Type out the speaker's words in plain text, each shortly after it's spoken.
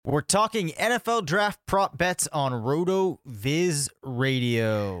We're talking NFL draft prop bets on RotoViz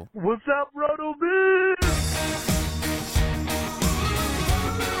Radio. What's up, RotoViz?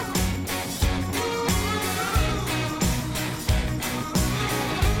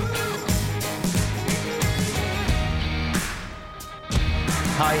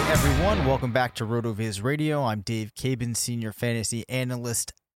 Hi, everyone. Welcome back to RotoViz Radio. I'm Dave Cabin, Senior Fantasy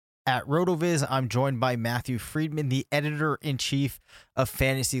Analyst at RotoViz. I'm joined by Matthew Friedman, the Editor-in-Chief of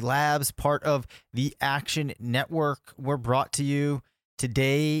Fantasy Labs, part of the Action Network. We're brought to you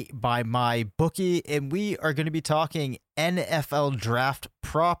today by MyBookie, and we are going to be talking NFL draft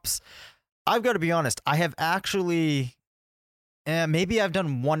props. I've got to be honest, I have actually... maybe I've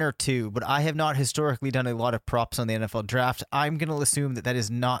done one or two, but I have not historically done a lot of props on the NFL draft. I'm going to assume that is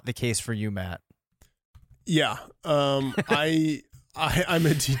not the case for you, Matt. Yeah. I'm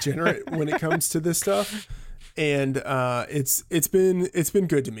a degenerate when it comes to this stuff. And it's been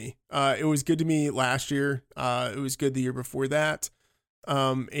good to me. It was good to me last year. It was good the year before that.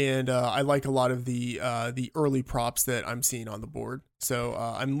 And I like a lot of the early props that I'm seeing on the board. So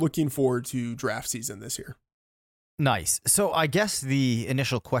I'm looking forward to draft season this year. Nice. So I guess the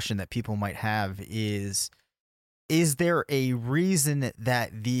initial question that people might have is there a reason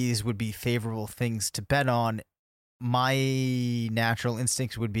that these would be favorable things to bet on? My natural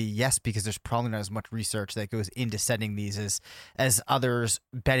instinct would be yes, because there's probably not as much research that goes into setting these as others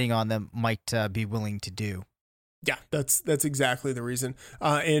betting on them might be willing to do. Yeah, that's exactly the reason.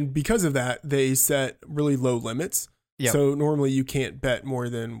 And because of that, they set really low limits. Yep. So normally you can't bet more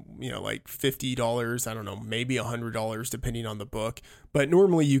than, like $50, I don't know, maybe $100 depending on the book. But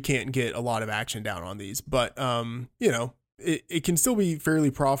normally you can't get a lot of action down on these. But, it can still be fairly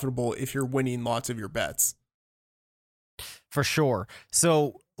profitable if you're winning lots of your bets. For sure.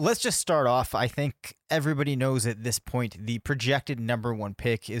 So let's just start off. I think everybody knows at this point the projected number one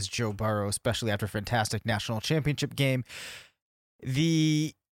pick is Joe Burrow, especially after a fantastic national championship game.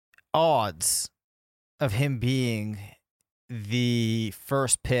 The odds of him being the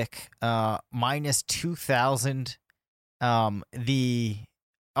first pick, minus 2,000. The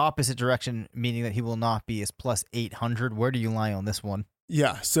opposite direction, meaning that he will not be, is plus 800. Where do you lie on this one?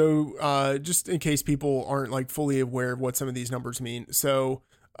 Yeah. So just in case people aren't fully aware of what some of these numbers mean. So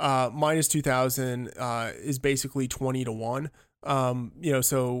minus 2,000 is basically 20 to 1.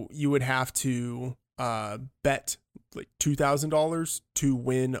 So you would have to bet like $2,000 to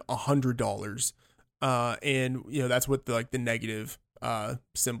win $100. And that's what the negative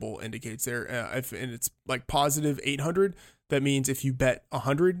symbol indicates there. And it's like positive 800. That means if you bet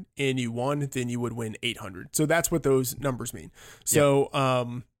 100 and you won, then you would win 800. So that's what those numbers mean. So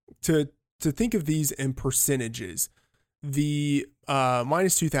to think of these in percentages, the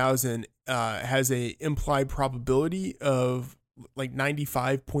minus 2,000 has a implied probability of like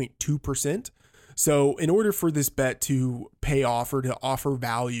 95.2%. So in order for this bet to pay off or to offer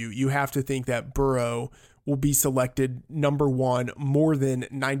value, you have to think that Burrow will be selected number one more than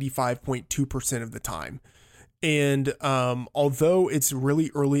 95.2% of the time. And although it's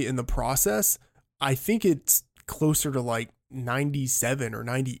really early in the process, I think it's closer to like 97 or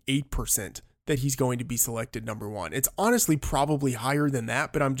 98% that he's going to be selected number one. It's honestly probably higher than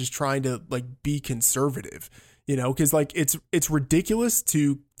that, but I'm just trying to be conservative, because it's ridiculous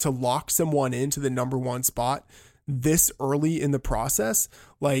to lock someone into the number one spot this early in the process.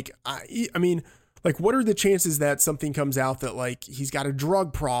 I mean, what are the chances that something comes out that he's got a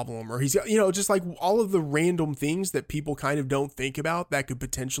drug problem or he's got, just all of the random things that people kind of don't think about that could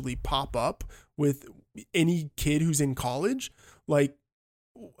potentially pop up with any kid who's in college.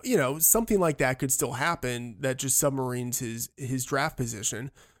 Something like that could still happen that just submarines his draft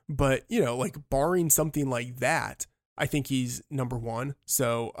position. But, barring something like that, I think he's number one.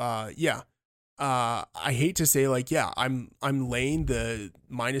 So, I hate to say I'm laying the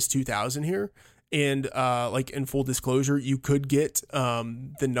minus 2,000 here. And in full disclosure, you could get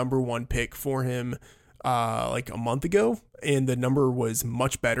the number one pick for him a month ago, and the number was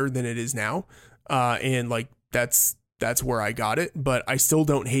much better than it is now. And that's where I got it, but I still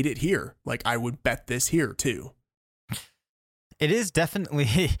don't hate it here. I would bet this here too. It is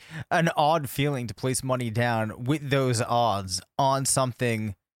definitely an odd feeling to place money down with those odds on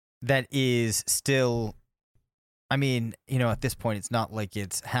something that is still, I mean, at this point, it's not like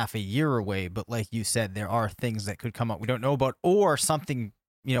it's half a year away, but like you said, there are things that could come up we don't know about, or something,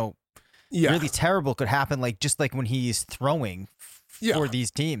 really terrible could happen. Just like when he's throwing for these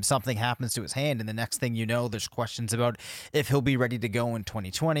teams, something happens to his hand, and the next thing you know, there's questions about if he'll be ready to go in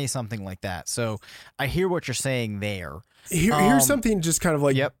 2020, something like that. So I hear what you're saying there. Here's something just kind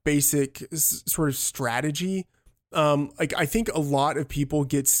of basic sort of strategy Like I think a lot of people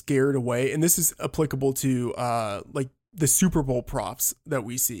get scared away, and this is applicable to like the Super Bowl props that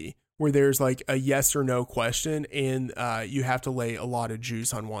we see, where there's like a yes or no question, and you have to lay a lot of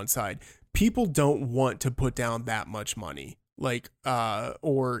juice on one side. People don't want to put down that much money. Like,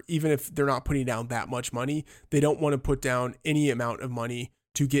 or even if they're not putting down that much money, they don't want to put down any amount of money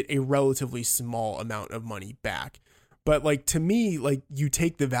to get a relatively small amount of money back. But like, to me, like you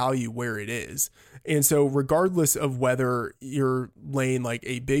take the value where it is. And so regardless of whether you're laying like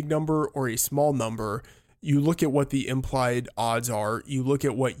a big number or a small number, you look at what the implied odds are, you look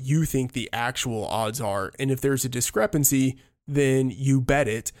at what you think the actual odds are. And if there's a discrepancy, then you bet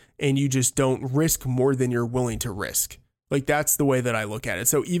it and you just don't risk more than you're willing to risk. Like that's the way that I look at it.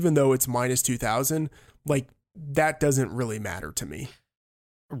 So even though it's minus 2,000, like that doesn't really matter to me.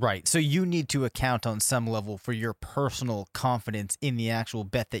 Right. So you need to account on some level for your personal confidence in the actual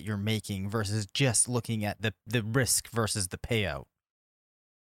bet that you're making versus just looking at the risk versus the payout.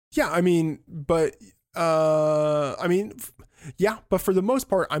 Yeah, I mean, but yeah, but for the most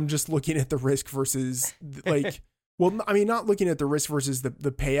part, I'm just looking at the risk versus like, well, I mean, not looking at the risk versus the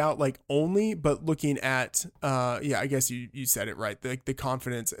payout like only, but looking at, yeah, I guess you said it right. The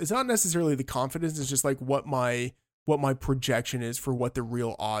confidence, it's not necessarily the confidence. It's just like what my projection is for what the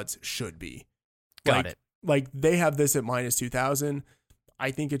real odds should be. Got it. Like they have this at minus 2,000. I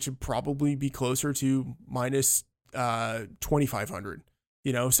think it should probably be closer to minus 2,500,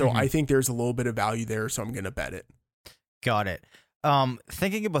 you know? So I think there's a little bit of value there. So I'm going to bet it. Got it.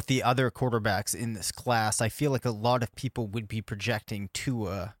 Thinking about the other quarterbacks in this class, I feel like a lot of people would be projecting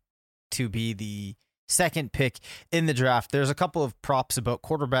Tua to be the second pick in the draft. There's a couple of props about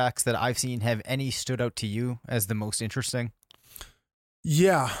quarterbacks that I've seen. Have any stood out to you as the most interesting?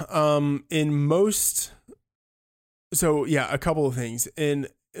 Yeah. So yeah, a couple of things. In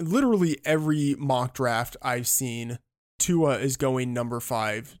literally every mock draft I've seen, Tua is going number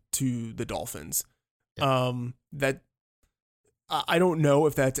 5 to the Dolphins. That I don't know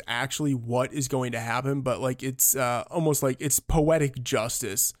if that's actually what is going to happen, but like it's almost like it's poetic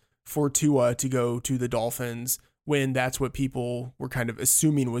justice for Tua to go to the Dolphins when that's what people were kind of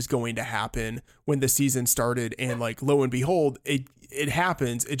assuming was going to happen when the season started. And like, lo and behold, it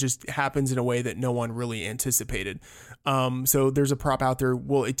happens. It just happens in a way that no one really anticipated. So there's a prop out there.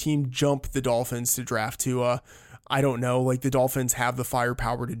 Will a team jump the Dolphins to draft Tua? I don't know. Like the Dolphins have the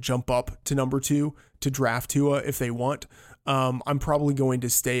firepower to jump up to number 2 to draft Tua if they want. I'm probably going to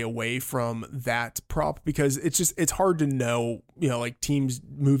stay away from that prop because it's hard to know, you know, like teams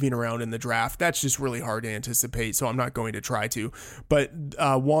moving around in the draft. That's just really hard to anticipate. So I'm not going to try to. But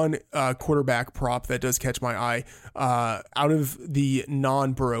one quarterback prop that does catch my eye, out of the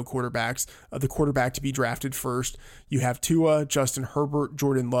non-Burrow quarterbacks, the quarterback to be drafted first, you have Tua, Justin Herbert,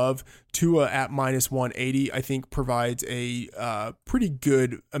 Jordan Love. Tua at minus 180, I think provides a pretty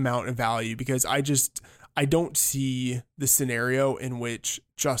good amount of value because I don't see the scenario in which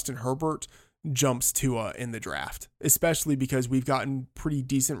Justin Herbert jumps Tua in the draft, especially because we've gotten pretty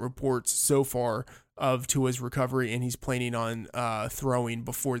decent reports so far of Tua's recovery and he's planning on throwing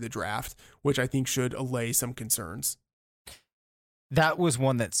before the draft, which I think should allay some concerns. That was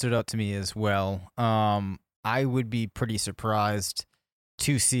one that stood out to me as well. I would be pretty surprised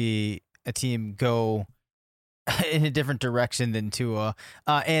to see a team go in a different direction than Tua.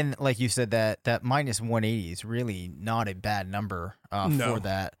 And like you said, that minus 180 is really not a bad number for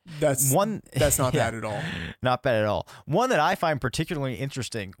that. That's not bad at all. Not bad at all. One that I find particularly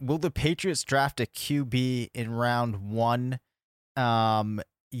interesting, will the Patriots draft a QB in round 1?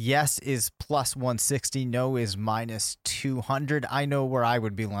 Yes is plus 160. No is minus 200. I know where I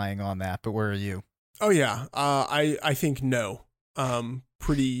would be lying on that, but where are you? Oh yeah. I think no.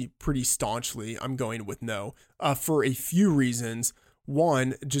 Pretty staunchly, I'm going with no, for a few reasons.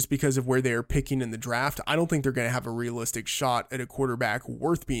 One, just because of where they are picking in the draft, I don't think they're going to have a realistic shot at a quarterback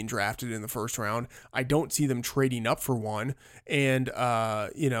worth being drafted in the first round. I don't see them trading up for one. And,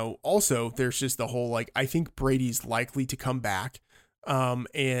 also there's just the whole, like, I think Brady's likely to come back.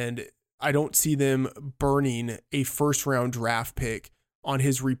 And I don't see them burning a first round draft pick on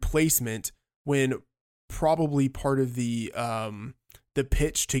his replacement when probably part of the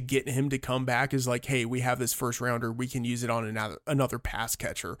pitch to get him to come back is like, hey, we have this first rounder, we can use it on another pass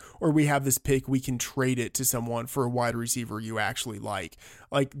catcher, or we have this pick, we can trade it to someone for a wide receiver you actually like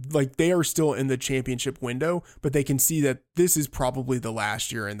they are still in the championship window, but they can see that this is probably the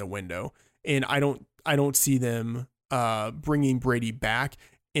last year in the window. And I don't see them bringing Brady back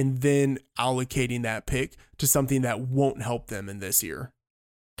and then allocating that pick to something that won't help them in this year.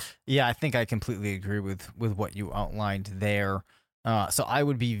 Yeah, I think I completely agree with what you outlined there. So I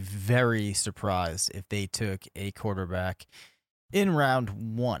would be very surprised if they took a quarterback in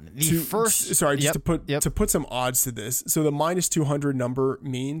round one. To put some odds to this. So the minus 200 number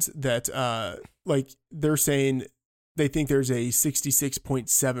means that they're saying they think there's a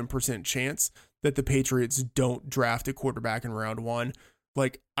 66.7% chance that the Patriots don't draft a quarterback in round one.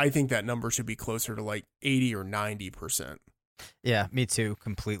 Like, I think that number should be closer to like 80 or 90%. Yeah, me too,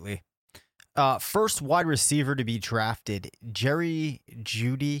 completely. First wide receiver to be drafted, Jerry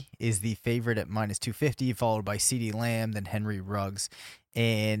Jeudy is the favorite at minus 250, followed by CeeDee Lamb, then Henry Ruggs.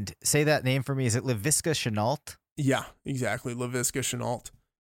 And say that name for me. Is it Laviska Shenault? Yeah, exactly. Laviska Shenault.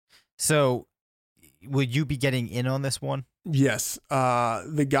 So will you be getting in on this one? Yes.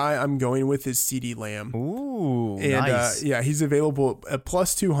 The guy I'm going with is CeeDee Lamb. Ooh, and, nice. He's available at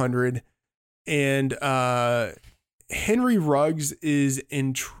plus 200. And Henry Ruggs is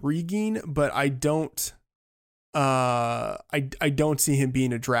intriguing, but I don't see him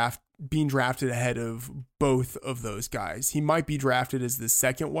being drafted ahead of both of those guys. He might be drafted as the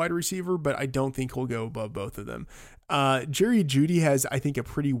second wide receiver, but I don't think he'll go above both of them. Jerry Jeudy has, I think, a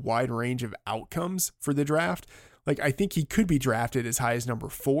pretty wide range of outcomes for the draft. Like, I think he could be drafted as high as number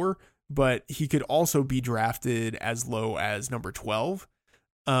 4, but he could also be drafted as low as number 12.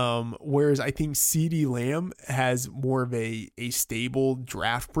 Whereas I think CeeDee Lamb has more of a stable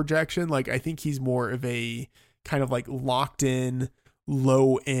draft projection. Like, I think he's more of a kind of like locked in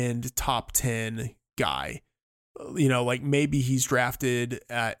low end top 10 guy. You know, like maybe he's drafted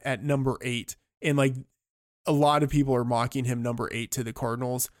at number 8, and like a lot of people are mocking him number 8 to the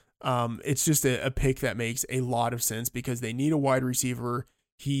Cardinals. It's just a pick that makes a lot of sense because they need a wide receiver.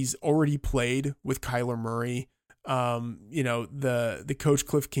 He's already played with Kyler Murray. The coach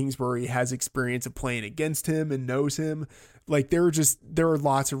Cliff Kingsbury has experience of playing against him and knows him. Like, there are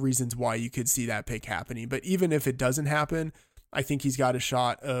lots of reasons why you could see that pick happening. But even if it doesn't happen, I think he's got a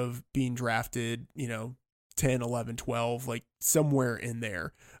shot of being drafted, 10, 11, 12, like somewhere in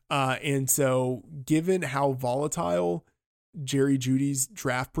there. And so given how volatile Jerry Jeudy's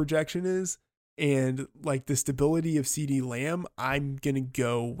draft projection is, and like the stability of CeeDee Lamb, I'm going to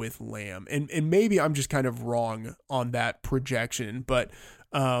go with Lamb. And maybe I'm just kind of wrong on that projection, but,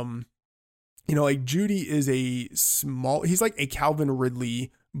 like Jeudy is he's like a Calvin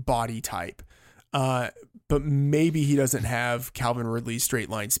Ridley body type. But maybe he doesn't have Calvin Ridley's straight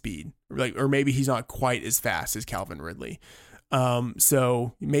line speed, or maybe he's not quite as fast as Calvin Ridley.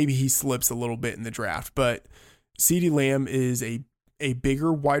 So maybe he slips a little bit in the draft, but CeeDee Lamb is a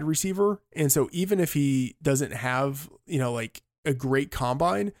bigger wide receiver. And so even if he doesn't have, like a great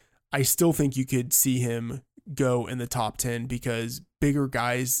combine, I still think you could see him go in the top 10 because bigger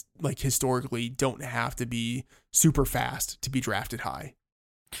guys, like historically, don't have to be super fast to be drafted high.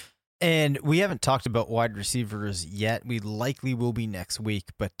 And we haven't talked about wide receivers yet. We likely will be next week.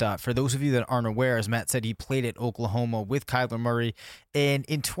 But for those of you that aren't aware, as Matt said, he played at Oklahoma with Kyler Murray. And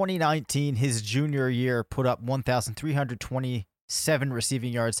in 2019, his junior year, put up 1,327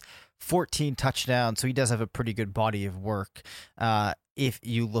 receiving yards, 14 touchdowns. So he does have a pretty good body of work if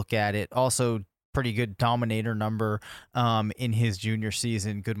you look at it. Also, pretty good dominator number in his junior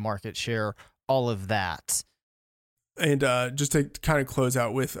season, good market share, all of that. And just to kind of close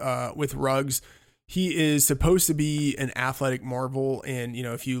out with Ruggs, he is supposed to be an athletic marvel. And,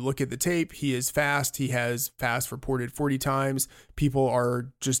 if you look at the tape, he is fast. He has fast reported 40 times. People are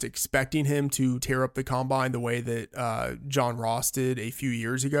just expecting him to tear up the combine the way that John Ross did a few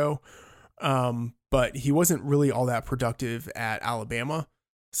years ago. But he wasn't really all that productive at Alabama.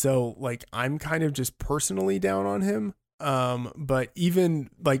 So, like, I'm kind of just personally down on him. But even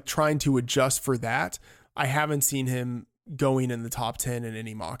like trying to adjust for that, I haven't seen him going in the top 10 in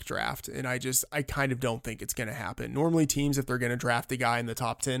any mock draft. And I kind of don't think it's going to happen. Normally teams, if they're going to draft a guy in the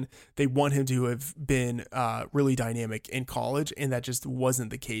top 10, they want him to have been really dynamic in college. And that just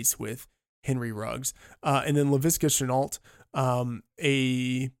wasn't the case with Henry Ruggs. And then Laviska Shenault,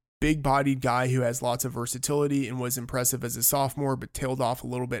 a big-bodied guy who has lots of versatility and was impressive as a sophomore, but tailed off a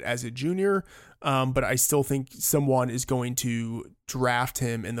little bit as a junior. But I still think someone is going to draft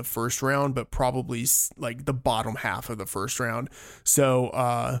him in the first round, but probably like the bottom half of the first round. So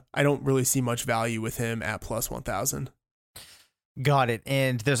I don't really see much value with him at plus 1,000. Got it.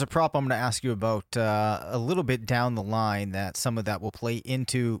 And there's a prop I'm going to ask you about a little bit down the line that some of that will play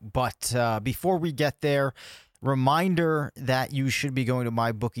into. But before we get there, reminder that you should be going to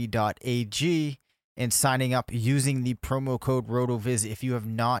mybookie.ag and signing up using the promo code RotoViz if you have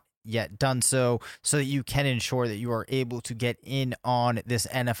not yet done so that you can ensure that you are able to get in on this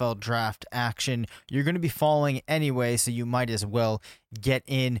NFL draft action. You're going to be following anyway, so you might as well get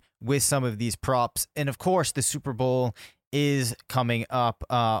in with some of these props. And of course, the Super Bowl is coming up.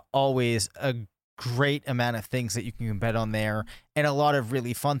 Always a great amount of things that you can bet on there, and a lot of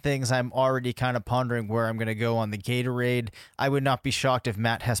really fun things. I'm already kind of pondering where I'm going to go on the Gatorade. I would not be shocked if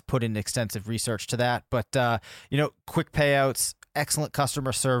Matt has put in extensive research to that, but quick payouts, excellent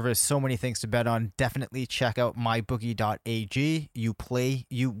customer service, so many things to bet on. Definitely check out mybookie.ag. You play,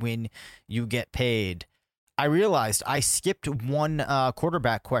 you win, you get paid. I realized I skipped one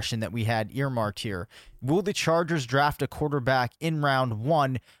quarterback question that we had earmarked here. Will the Chargers draft a quarterback in round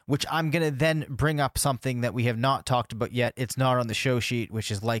 1? Which I'm going to then bring up something that we have not talked about yet. It's not on the show sheet, which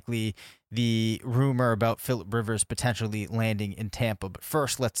is likely the rumor about Phillip Rivers potentially landing in Tampa. But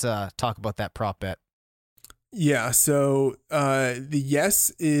first, let's talk about that prop bet. Yeah, so the yes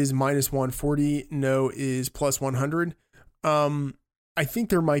is minus 140, no is plus 100. I think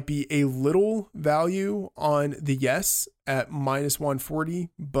there might be a little value on the yes at minus 140,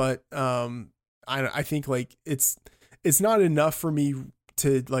 but I think like it's not enough for me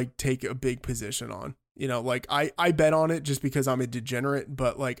to like take a big position on. Like I bet on it just because I'm a degenerate,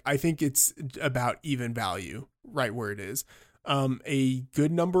 but like I think it's about even value right where it is. A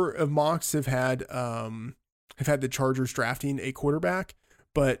good number of mocks have had the Chargers drafting a quarterback,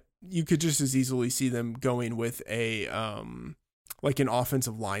 but you could just as easily see them going with a like an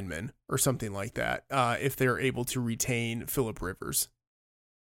offensive lineman or something like that, if they're able to retain Phillip Rivers.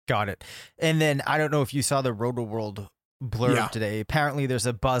 Got it. And then I don't know if you saw the RotoWorld blurb today. Apparently there's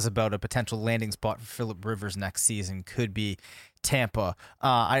a buzz about a potential landing spot for Phillip Rivers next season could be Tampa.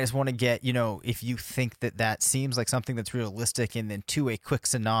 I just want to get, if you think that seems like something that's realistic, and then a quick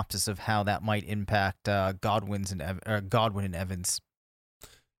synopsis of how that might impact Godwin and Evans.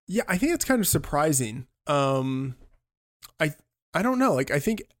 Yeah, I think it's kind of surprising. I don't know. Like, I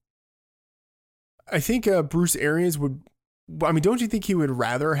think Bruce Arians would. I mean, don't you think he would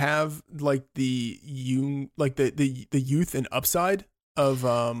rather have like the youth and upside of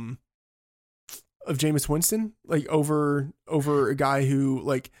Jameis Winston, like over a guy who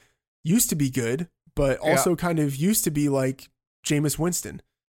like used to be good, but also kind of used to be like Jameis Winston,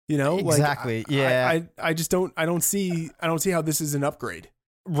 Exactly. Like, I just don't see how this is an upgrade.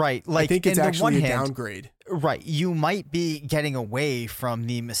 Right. Like, I think it's actually a downgrade. Right. You might be getting away from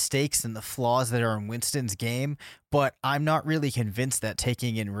the mistakes and the flaws that are in Winston's game, but I'm not really convinced that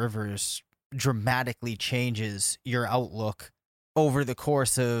taking in Rivers dramatically changes your outlook over the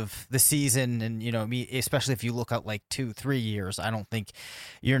course of the season. And, especially if you look at like 2-3 years, I don't think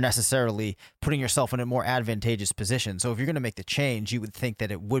you're necessarily putting yourself in a more advantageous position. So if you're going to make the change, you would think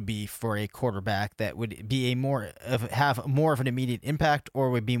that it would be for a quarterback that would be have more of an immediate impact, or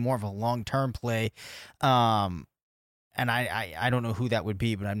would be more of a long-term play. And I don't know who that would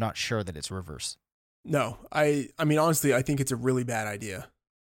be, but I'm not sure that it's Rivers. No, I mean, honestly, I think it's a really bad idea.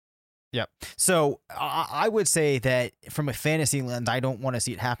 Yep. So I would say that from a fantasy lens, I don't want to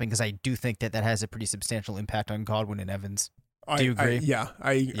see it happen, because I do think that has a pretty substantial impact on Godwin and Evans. Do you agree?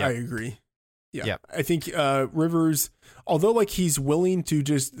 I agree. Yeah. Yep. I think Rivers, although like he's willing to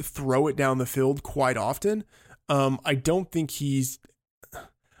just throw it down the field quite often, I don't think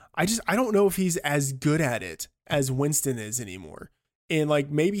I don't know if he's as good at it as Winston is anymore. And like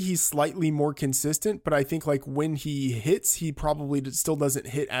maybe he's slightly more consistent, but I think like when he hits, he probably still doesn't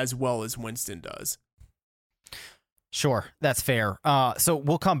hit as well as Winston does. Sure, that's fair. So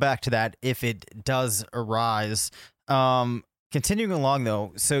we'll come back to that if it does arise. Continuing along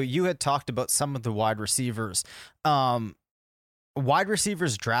though, so you had talked about some of the wide receivers. Wide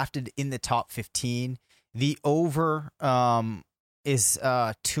receivers drafted in the top 15. The over is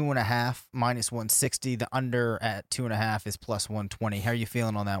 2.5 minus 160. The under at 2.5 is plus 120. How are you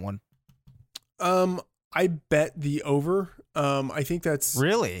feeling on that one? I bet the over. I think that's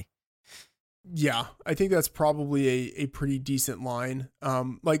really, yeah, I think that's probably a pretty decent line.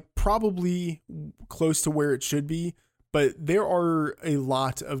 Like probably close to where it should be, but there are a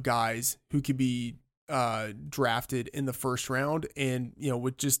lot of guys who could be drafted in the first round, and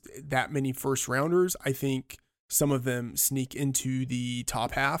with just that many first rounders, I think some of them sneak into the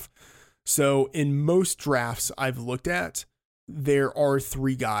top half. So in most drafts I've looked at, there are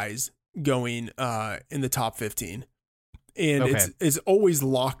 3 guys going in the top 15. And it's always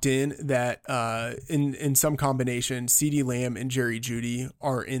locked in that in some combination, CeeDee Lamb and Jerry Jeudy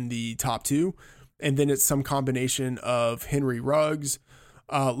are in the top 2. And then it's some combination of Henry Ruggs,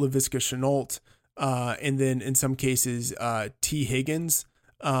 Laviska Shenault, and then in some cases, T. Higgins,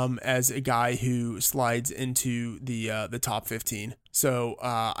 as a guy who slides into the top 15. So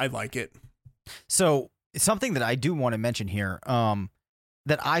I like it. So something that I do want to mention here,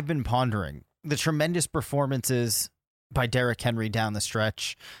 that I've been pondering, the tremendous performances by Derrick Henry down the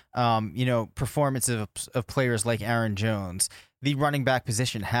stretch, performances of players like Aaron Jones, the running back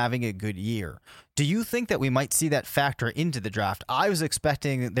position having a good year. Do you think that we might see that factor into the draft? I was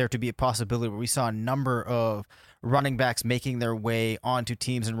expecting there to be a possibility where we saw a number of running backs making their way onto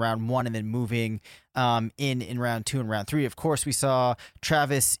teams in round 1 and then moving in round 2 and round 3. Of course, we saw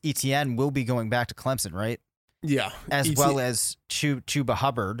Travis Etienne will be going back to Clemson, right? Yeah. Well as Chuba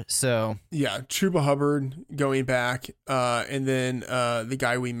Hubbard. So yeah, Chuba Hubbard going back. And then the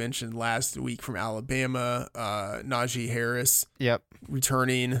guy we mentioned last week from Alabama, Najee Harris. Yep.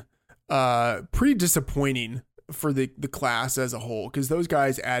 Returning. Pretty disappointing for the class as a whole, because those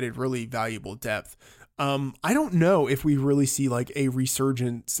guys added really valuable depth. I don't know if we really see like a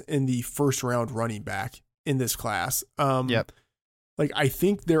resurgence in the first round running back in this class. Yep. Like, I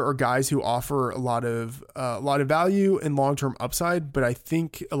think there are guys who offer a lot of value and long-term upside, but I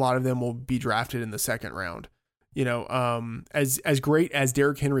think a lot of them will be drafted in the second round. As great as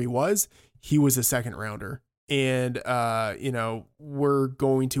Derrick Henry was, he was a second rounder. And, we're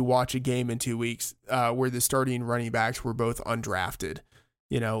going to watch a game in 2 weeks where the starting running backs were both undrafted.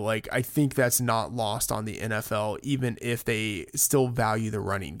 I think that's not lost on the NFL, even if they still value the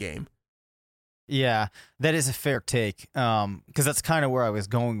running game. Yeah, that is a fair take, because that's kind of where I was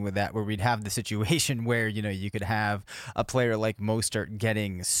going with that, where we'd have the situation where, you could have a player like Mostert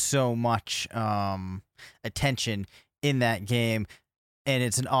getting so much attention in that game, and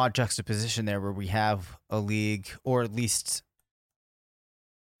it's an odd juxtaposition there where we have a league, or at least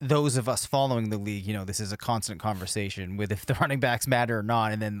those of us following the league, this is a constant conversation with if the running backs matter or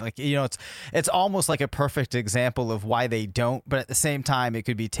not. And then it's almost like a perfect example of why they don't, but at the same time, it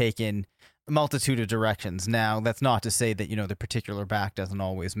could be taken a multitude of directions. Now, that's not to say that, the particular back doesn't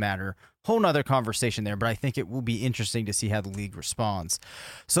always matter. Whole nother conversation there, but I think it will be interesting to see how the league responds.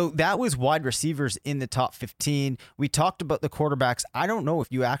 So that was wide receivers in the top 15. We talked about the quarterbacks. I don't know if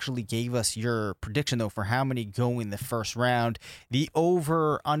you actually gave us your prediction, though, for how many go in the first round. The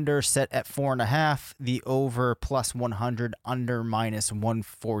over-under set at 4.5, the over plus 100, under minus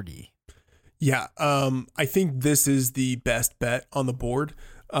 140. Yeah, I think this is the best bet on the board.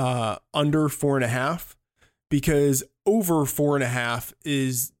 Under 4.5, because over 4.5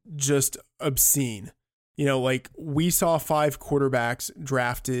 is just obscene. We saw 5 quarterbacks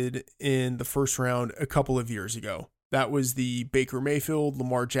drafted in the first round a couple of years ago. That was the Baker Mayfield,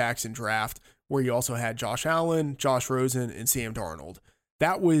 Lamar Jackson draft, where you also had Josh Allen, Josh Rosen, and Sam Darnold.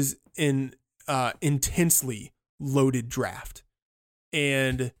 That was an intensely loaded draft.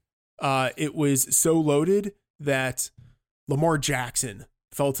 And it was so loaded that Lamar Jackson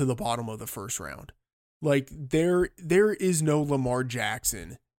fell to the bottom of the first round. There is no Lamar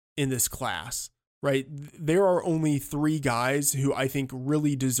Jackson in this class, right? There are only 3 guys who I think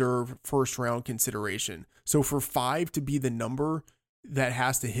really deserve first round consideration. So for 5 to be the number that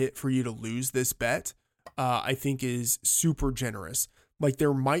has to hit for you to lose this bet, I think is super generous.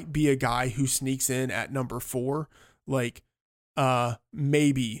 There might be a guy who sneaks in at number 4,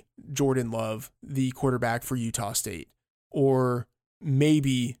 maybe Jordan Love, the quarterback for Utah State, or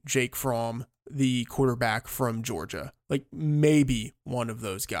maybe Jake Fromm, the quarterback from Georgia. Maybe one of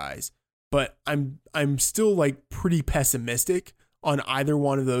those guys. But I'm still pretty pessimistic on either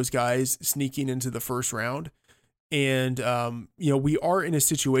one of those guys sneaking into the first round. And we are in a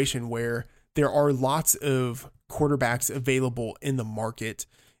situation where there are lots of quarterbacks available in the market,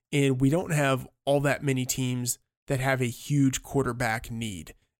 and we don't have all that many teams that have a huge quarterback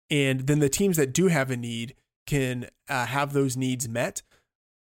need. And then the teams that do have a need can have those needs met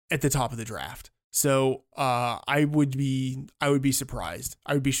at the top of the draft. So I would be surprised.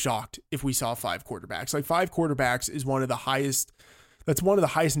 I would be shocked if we saw 5 quarterbacks. 5 quarterbacks is one of the highest. That's one of the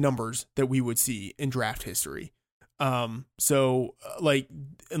highest numbers that we would see in draft history. So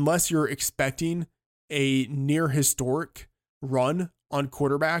unless you're expecting a near historic run on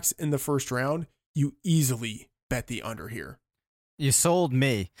quarterbacks in the first round, you easily bet the under here. You sold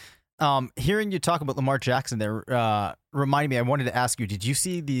me. Hearing you talk about Lamar Jackson there reminded me, I wanted to ask you, did you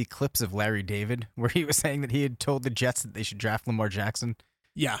see the clips of Larry David where he was saying that he had told the Jets that they should draft Lamar Jackson?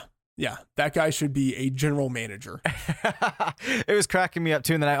 Yeah. That guy should be a general manager. It was cracking me up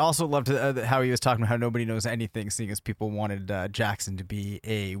too. And then I also loved how he was talking about how nobody knows anything, seeing as people wanted Jackson to be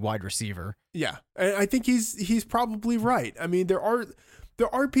a wide receiver. Yeah. And I think he's probably right. I mean, there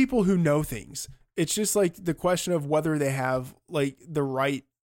are people who know things. It's just the question of whether they have the right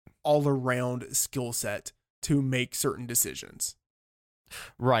all-around skill set to make certain decisions.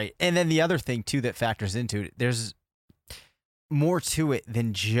 Right. And then the other thing too that factors into it, more to it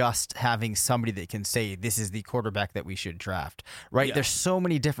than just having somebody that can say this is the quarterback that we should draft, right? Yeah. There's so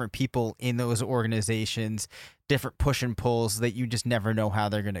many different people in those organizations, different push and pulls that you just never know how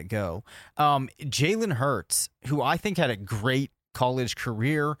they're going to go. Jalen Hurts, who I think had a great college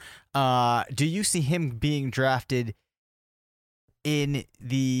career, do you see him being drafted in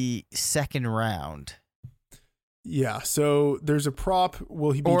the second round? Yeah, so there's a prop.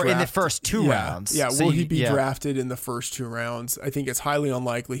 Will he be or drafted? in the first two rounds? Yeah, So will he be drafted in the first 2 rounds? I think it's highly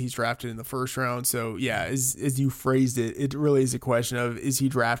unlikely he's drafted in the first round. So yeah, as you phrased it, it really is a question of, is he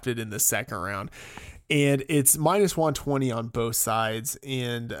drafted in the second round? And it's minus 120 on both sides,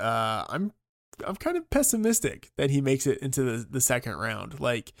 and I'm kind of pessimistic that he makes it into the second round.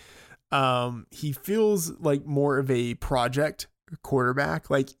 Like, he feels like more of a project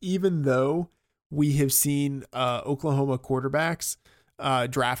quarterback. Like, even though we have seen Oklahoma quarterbacks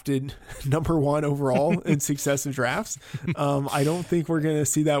drafted number 1 overall in successive drafts, I don't think we're going to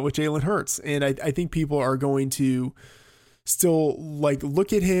see that with Jalen Hurts. And I think people are going to still like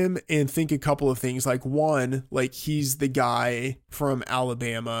look at him and think a couple of things. Like, one, like he's the guy from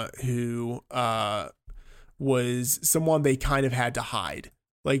Alabama who was someone they kind of had to hide.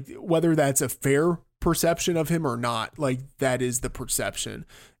 Like, whether that's a fair perception of him or not, like that is the perception.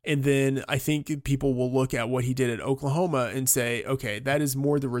 And then I think people will look at what he did at Oklahoma and say, okay, that is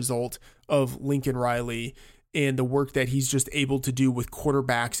more the result of Lincoln Riley and the work that he's just able to do with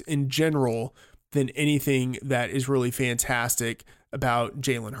quarterbacks in general than anything that is really fantastic about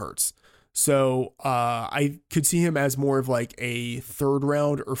Jalen Hurts. So I could see him as more of like a 3rd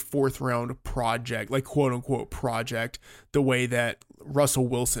round or 4th round project, like quote unquote project, the way that Russell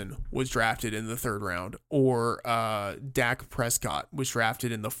Wilson was drafted in the 3rd round, or Dak Prescott was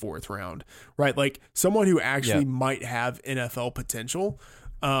drafted in the 4th round, right? Like someone who actually might have NFL potential,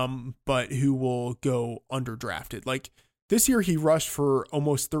 but who will go underdrafted. Like this year, he rushed for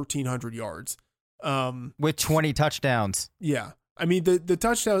almost 1,300 yards. With 20 touchdowns. Yeah. I mean, the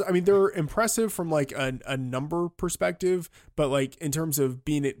touchdowns, I mean, they're impressive from like a number perspective, but like in terms of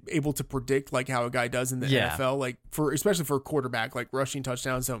being able to predict like how a guy does in the NFL, like especially for a quarterback, like rushing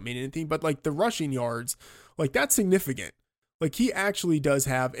touchdowns don't mean anything, but like the rushing yards, like that's significant. Like he actually does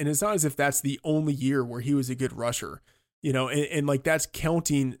have, and it's not as if that's the only year where he was a good rusher, you know, and like that's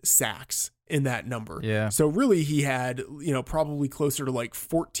counting sacks in that number. Yeah. So really he had, you know, probably closer to like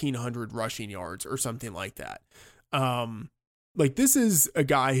 1,400 rushing yards or something like that. Like this is a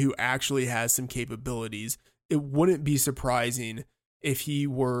guy who actually has some capabilities. It wouldn't be surprising if he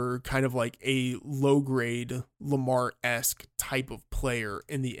were kind of like a low grade Lamar-esque type of player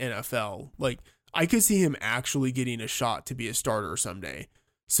in the NFL. Like I could see him actually getting a shot to be a starter someday.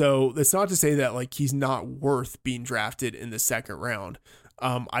 So that's not to say that like he's not worth being drafted in the second round.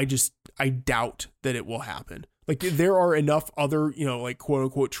 I doubt that it will happen. Like there are enough other, you know, like quote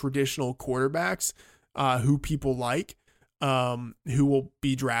unquote traditional quarterbacks who people like, who will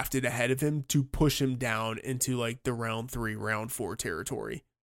be drafted ahead of him to push him down into like the round 3, round 4 territory.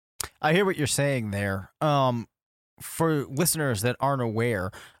 I hear what you're saying there. For listeners that aren't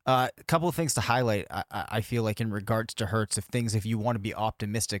aware, a couple of things to highlight, I feel like in regards to Hurts, if you want to be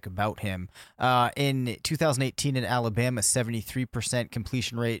optimistic about him. In 2018 in Alabama, 73%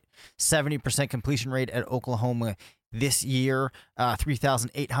 completion rate, 70% completion rate at Oklahoma this year,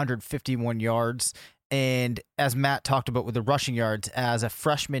 3,851 yards. And as Matt talked about with the rushing yards, as a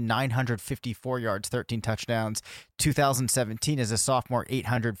freshman, 954 yards, 13 touchdowns. 2017 as a sophomore,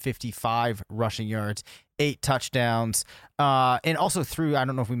 855 rushing yards, 8 touchdowns. And also through, I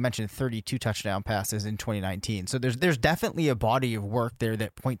don't know if we mentioned 32 touchdown passes in 2019. So there's definitely a body of work there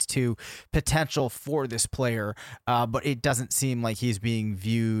that points to potential for this player. But it doesn't seem like he's being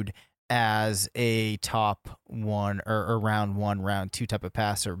viewed as a top 1 or round 1, round 2 type of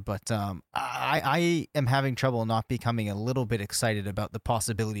passer. But I am having trouble not becoming a little bit excited about the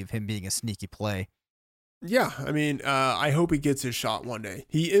possibility of him being a sneaky play. Yeah, I mean, I hope he gets his shot one day.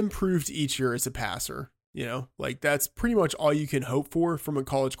 He improved each year as a passer, you know, like that's pretty much all you can hope for from a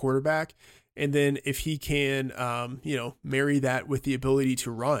college quarterback. And then if he can, you know, marry that with the ability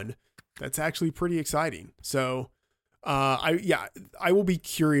to run, that's actually pretty exciting. So I will be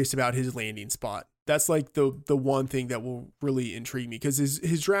curious about his landing spot. That's like the one thing that will really intrigue me, because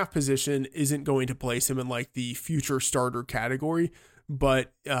his draft position isn't going to place him in like the future starter category,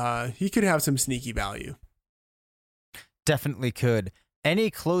 but he could have some sneaky value. Definitely could.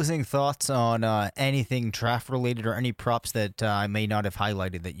 Any closing thoughts on anything draft related or any props that I may not have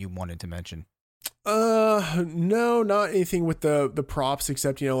highlighted that you wanted to mention? I No, not anything with the props,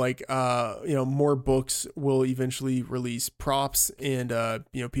 except more books will eventually release props, and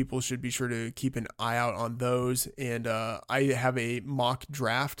people should be sure to keep an eye out on those. And I have a mock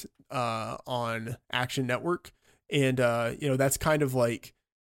draft on Action Network, and that's kind of like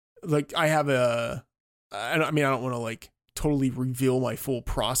I have I don't want to like totally reveal my full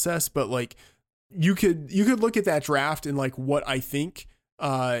process, but like you could look at that draft and like what I think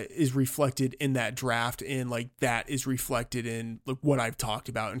is reflected in that draft, and like that is reflected in like what I've talked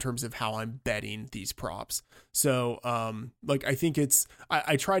about in terms of how I'm betting these props. So I think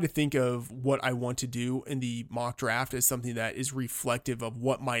I try to think of what I want to do in the mock draft as something that is reflective of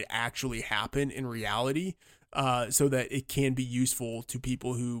what might actually happen in reality, so that it can be useful to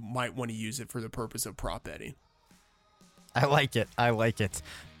people who might want to use it for the purpose of prop betting. I like it.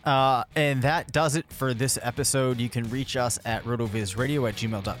 And that does it for this episode. You can reach us at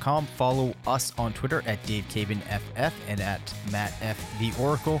rotovizradio@gmail.com. Follow us on Twitter at DaveCabinFF and at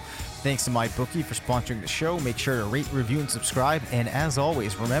MattFTheOracle. Thanks to MyBookie for sponsoring the show. Make sure to rate, review, and subscribe. And as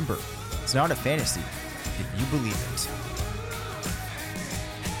always, remember, it's not a fantasy if you believe it.